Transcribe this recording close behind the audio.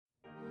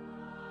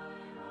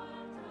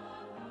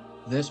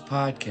This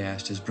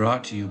podcast is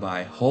brought to you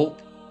by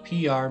Hope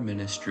PR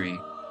Ministry.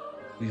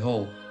 We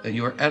hope that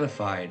you are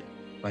edified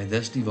by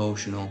this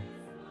devotional.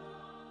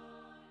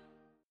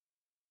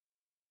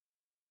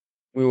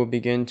 We will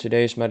begin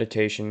today's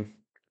meditation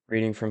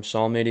reading from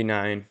Psalm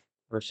 89,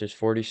 verses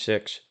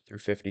 46 through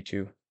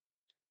 52.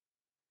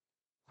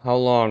 How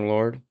long,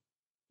 Lord,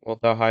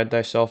 wilt thou hide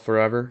thyself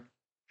forever?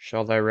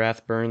 Shall thy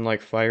wrath burn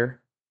like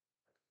fire?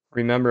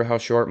 Remember how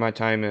short my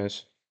time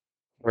is.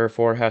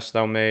 Wherefore hast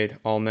thou made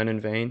all men in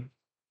vain?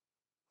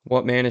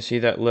 What man is he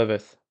that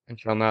liveth, and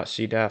shall not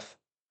see death?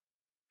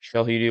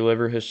 Shall he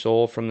deliver his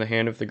soul from the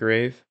hand of the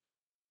grave?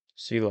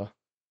 Selah.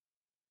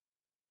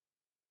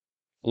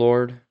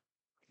 Lord,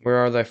 where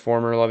are thy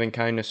former loving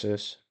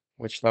kindnesses,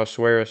 which thou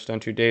swarest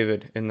unto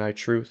David in thy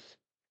truth?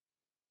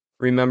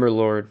 Remember,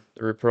 Lord,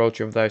 the reproach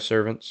of thy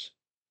servants,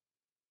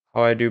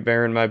 how I do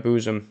bear in my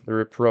bosom the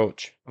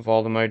reproach of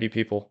all the mighty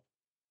people.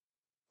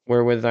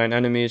 Wherewith thine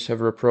enemies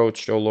have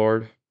reproached, O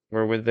Lord,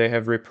 wherewith they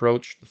have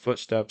reproached the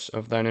footsteps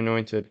of thine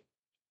anointed.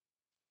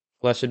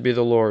 Blessed be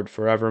the Lord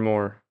for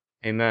evermore.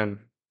 Amen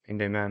and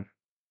amen.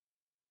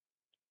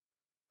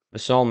 The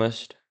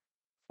psalmist,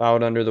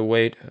 bowed under the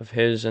weight of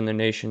his and the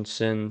nation's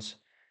sins,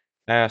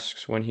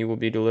 asks when he will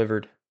be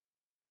delivered.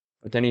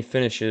 But then he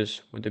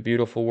finishes with the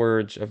beautiful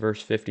words of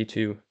verse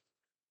 52.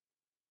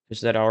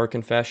 Is that our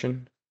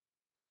confession?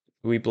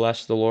 Do we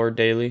bless the Lord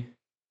daily?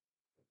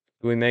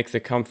 Do we make the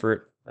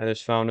comfort that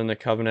is found in the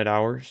covenant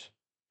ours?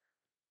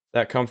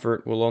 That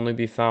comfort will only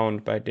be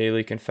found by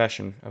daily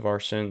confession of our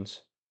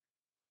sins.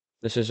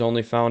 This is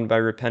only found by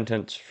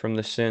repentance from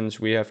the sins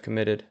we have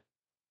committed.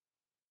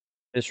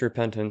 This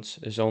repentance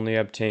is only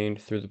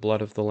obtained through the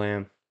blood of the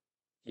Lamb.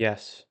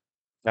 Yes,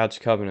 God's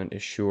covenant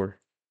is sure.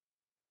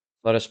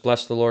 Let us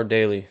bless the Lord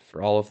daily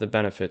for all of the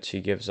benefits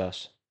he gives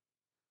us.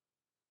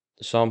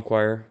 The Psalm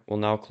Choir will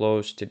now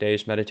close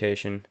today's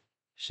meditation,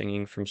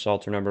 singing from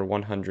Psalter number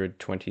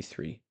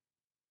 123.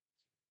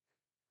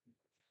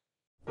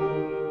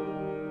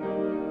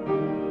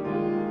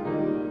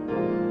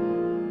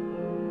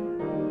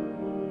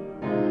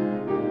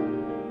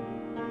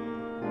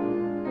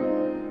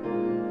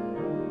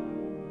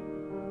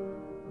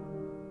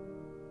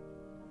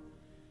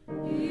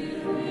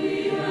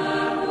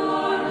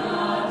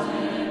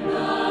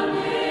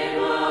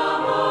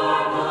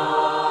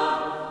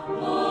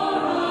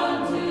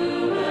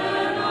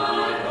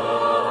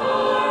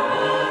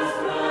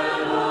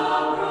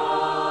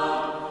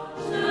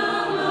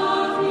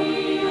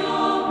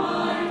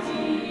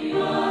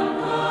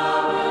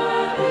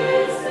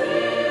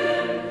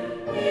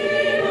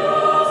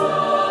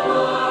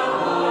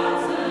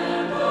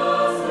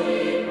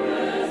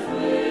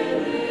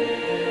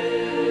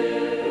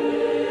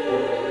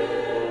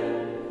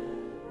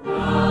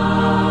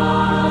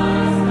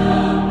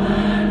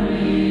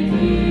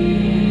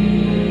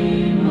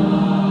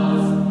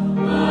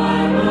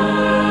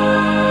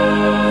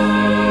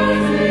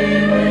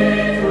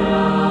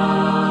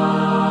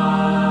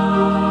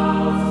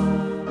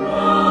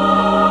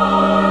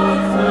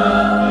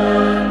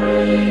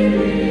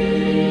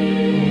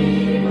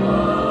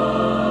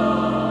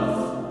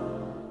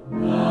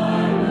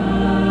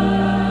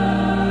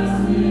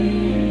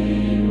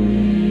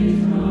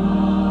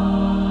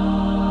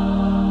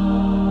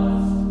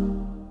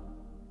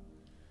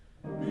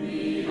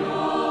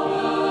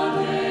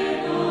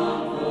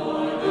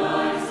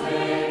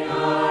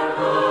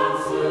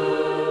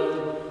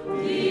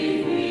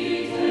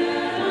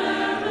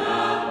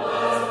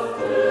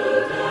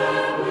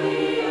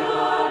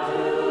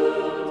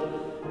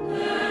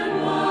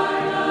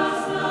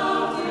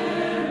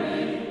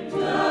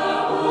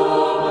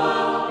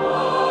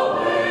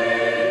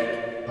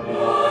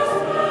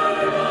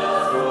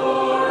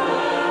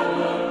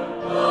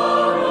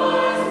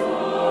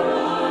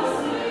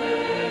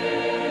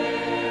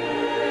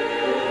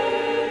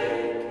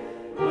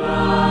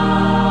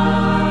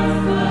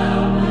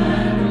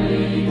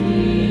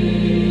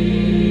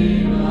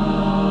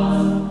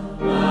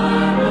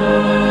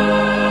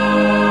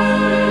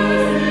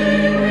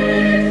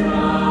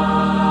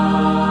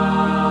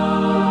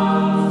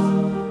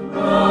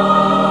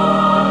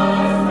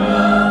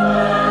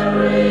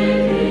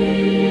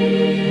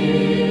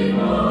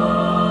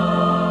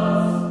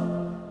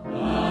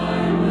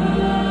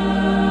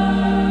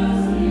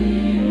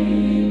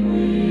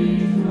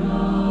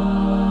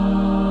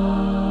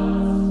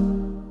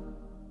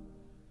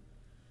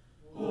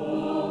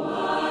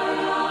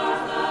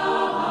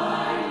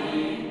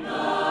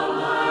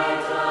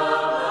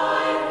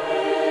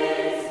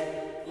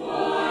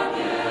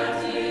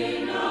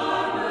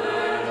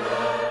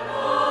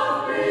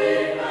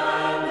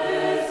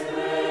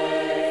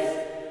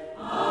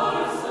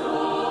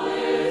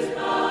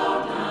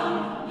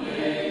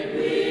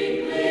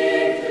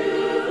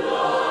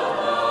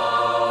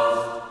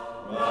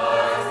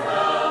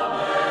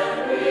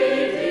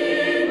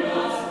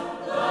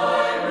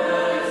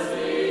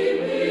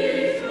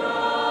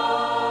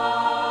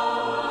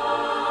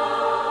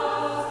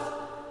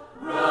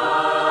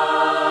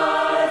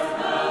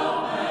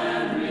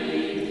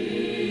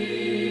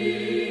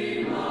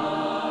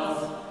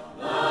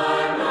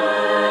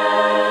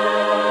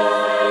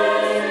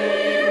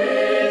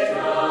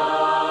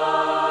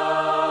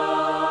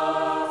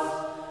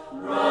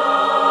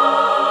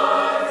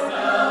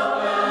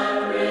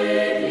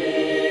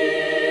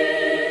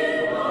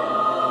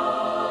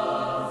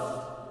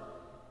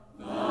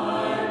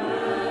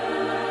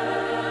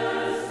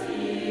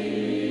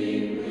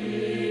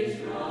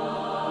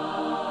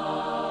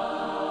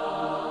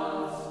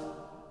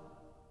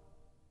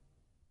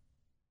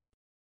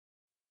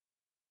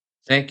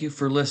 Thank you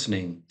for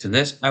listening to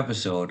this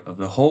episode of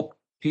the Hope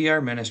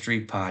PR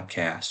Ministry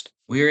podcast.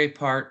 We are a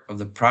part of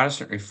the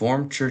Protestant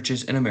Reformed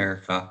Churches in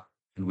America,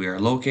 and we are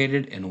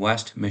located in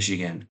West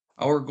Michigan.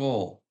 Our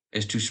goal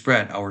is to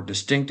spread our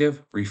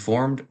distinctive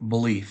Reformed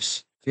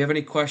beliefs. If you have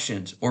any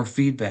questions or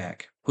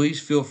feedback,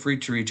 please feel free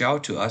to reach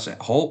out to us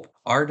at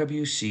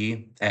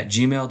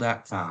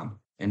hoperwc@gmail.com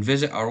and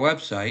visit our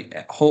website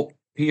at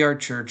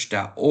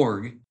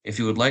hopeprchurch.org if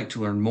you would like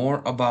to learn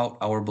more about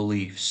our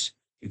beliefs.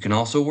 You can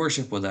also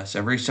worship with us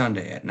every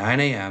Sunday at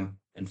 9 a.m.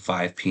 and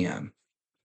 5 p.m.